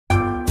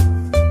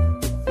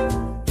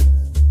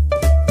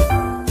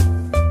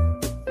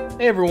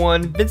Hey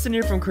everyone, Vincent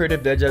here from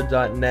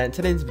CreativeDojo.net. In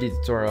today's video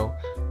tutorial,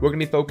 we're going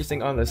to be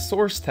focusing on the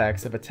source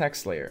text of a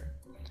text layer.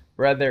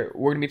 Rather,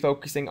 we're going to be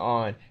focusing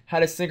on how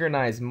to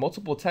synchronize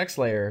multiple text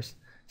layers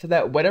so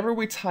that whatever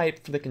we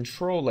type for the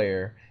control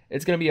layer,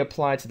 it's going to be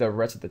applied to the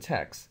rest of the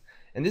text.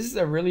 And this is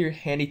a really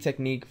handy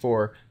technique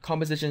for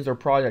compositions or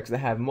projects that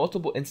have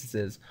multiple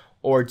instances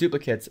or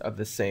duplicates of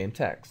the same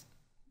text.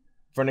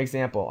 For an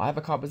example, I have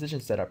a composition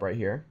set up right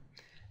here.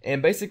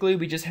 And basically,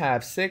 we just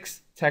have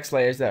 6 text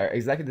layers that are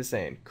exactly the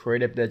same,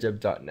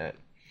 CreativeDojo.net.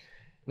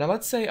 Now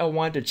let's say I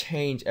wanted to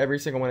change every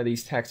single one of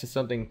these texts to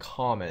something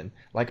common,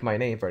 like my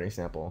name for an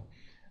example.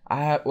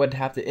 I would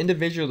have to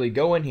individually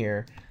go in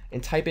here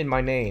and type in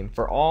my name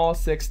for all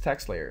 6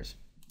 text layers.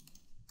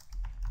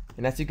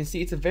 And as you can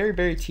see, it's a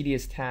very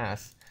tedious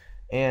task,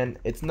 and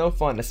it's no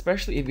fun,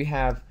 especially if you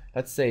have,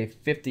 let's say,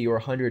 50 or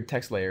 100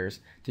 text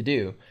layers to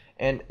do.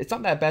 And it's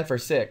not that bad for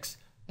 6.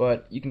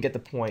 But you can get the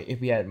point if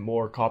we had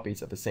more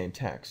copies of the same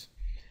text.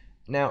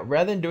 Now,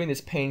 rather than doing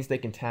this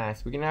painstaking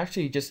task, we can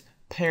actually just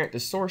parent the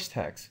source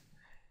text.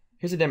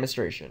 Here's a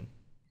demonstration.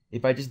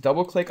 If I just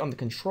double click on the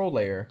control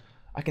layer,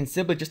 I can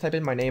simply just type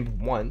in my name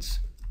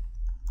once.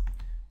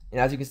 And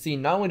as you can see,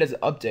 not only does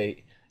it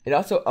update, it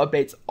also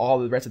updates all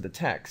the rest of the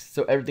text.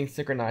 So everything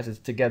synchronizes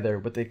together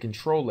with the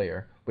control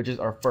layer, which is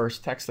our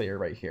first text layer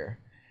right here.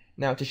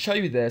 Now, to show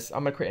you this,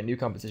 I'm going to create a new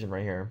composition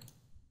right here.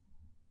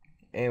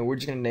 And we're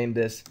just going to name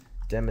this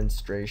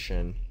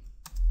demonstration,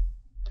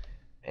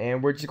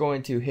 and we're just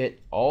going to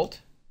hit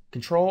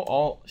Control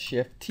Alt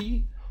Shift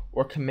T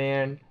or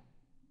Command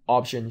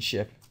Option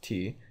Shift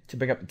T to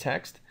bring up the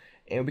text,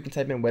 and we can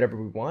type in whatever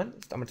we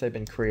want. So I'm gonna type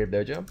in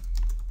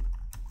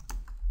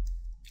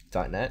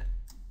CreativeDojo.net.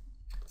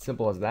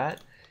 Simple as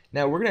that.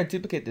 Now we're gonna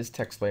duplicate this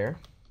text layer,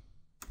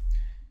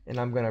 and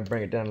I'm gonna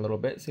bring it down a little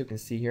bit so you can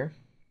see here.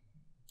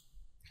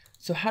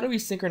 So how do we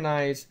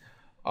synchronize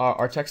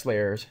our text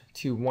layers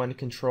to one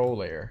control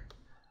layer?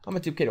 I'm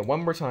going to duplicate it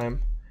one more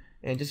time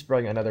and just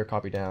bring another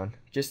copy down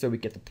just so we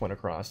get the point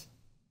across.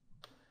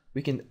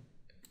 We can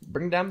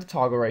bring down the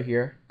toggle right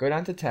here, go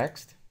down to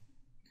text,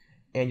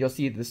 and you'll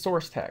see the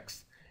source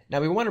text. Now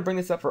we want to bring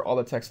this up for all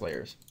the text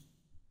layers.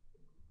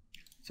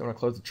 So I'm going to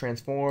close the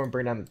transform,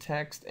 bring down the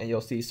text, and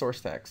you'll see source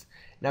text.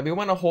 Now we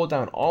want to hold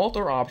down Alt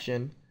or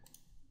Option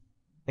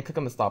and click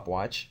on the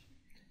stopwatch.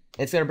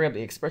 It's going to bring up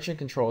the expression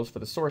controls for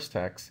the source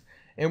text,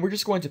 and we're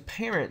just going to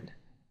parent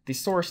the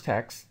source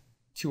text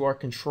to our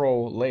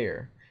control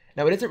layer.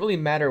 Now it doesn't really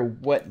matter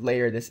what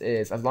layer this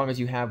is as long as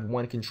you have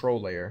one control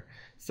layer.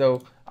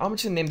 So I'm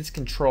just gonna name this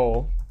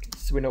control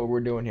so we know what we're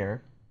doing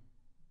here.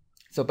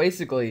 So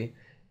basically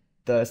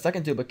the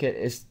second duplicate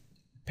is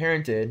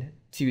parented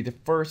to the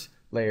first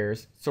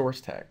layer's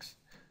source text.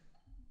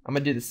 I'm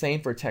gonna do the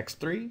same for text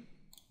 3.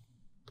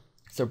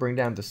 So bring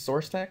down the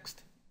source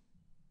text,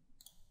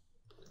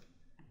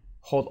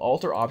 hold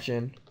Alt or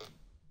Option,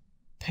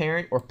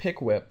 parent or pick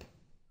whip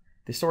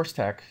the source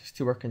text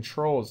to our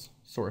control's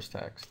source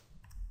text.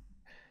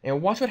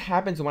 And watch what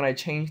happens when I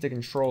change the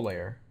control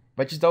layer. If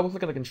I just double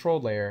click on the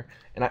control layer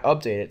and I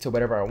update it to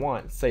whatever I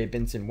want, say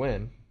Vincent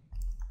Win,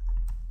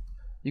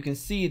 you can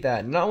see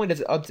that not only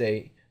does it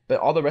update, but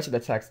all the rest of the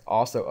text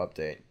also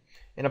update.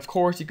 And of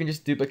course, you can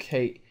just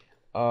duplicate,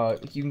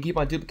 you can keep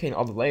on duplicating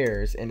all the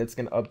layers and it's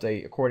going to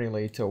update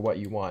accordingly to what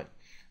you want.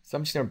 So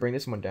I'm just going to bring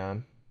this one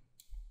down,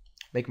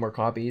 make more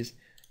copies,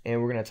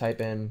 and we're going to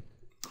type in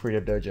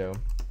Creative Dojo.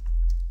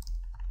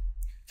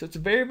 So it's a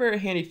very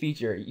handy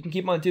feature. You can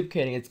keep on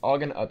duplicating, it's all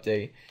going to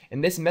update.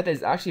 And this method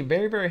is actually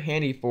very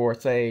handy for,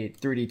 say,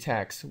 3D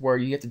text, where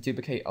you have to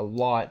duplicate a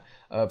lot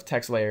of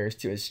text layers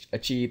to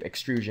achieve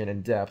extrusion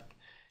and depth.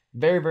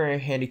 Very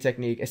handy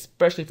technique,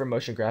 especially for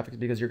motion graphics,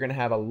 because you're going to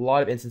have a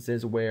lot of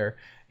instances where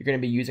you're going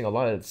to be using a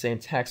lot of the same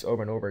text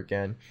over and over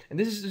again. And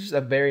this is just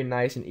a very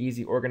nice and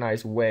easy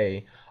organized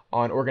way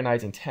on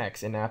organizing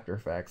text in After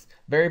Effects.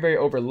 Very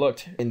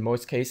overlooked in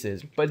most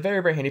cases, but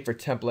very handy for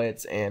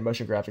templates and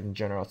motion graphics in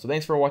general. So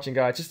thanks for watching,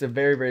 guys. Just a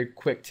very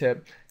quick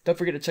tip. Don't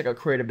forget to check out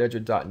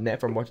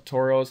CreativeDojo.net for more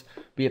tutorials.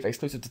 We have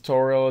exclusive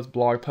tutorials,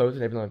 blog posts,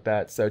 and everything like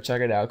that. So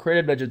check it out,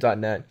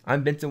 CreativeDojo.net.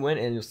 I'm Vincent Win,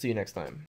 and you'll see you next time.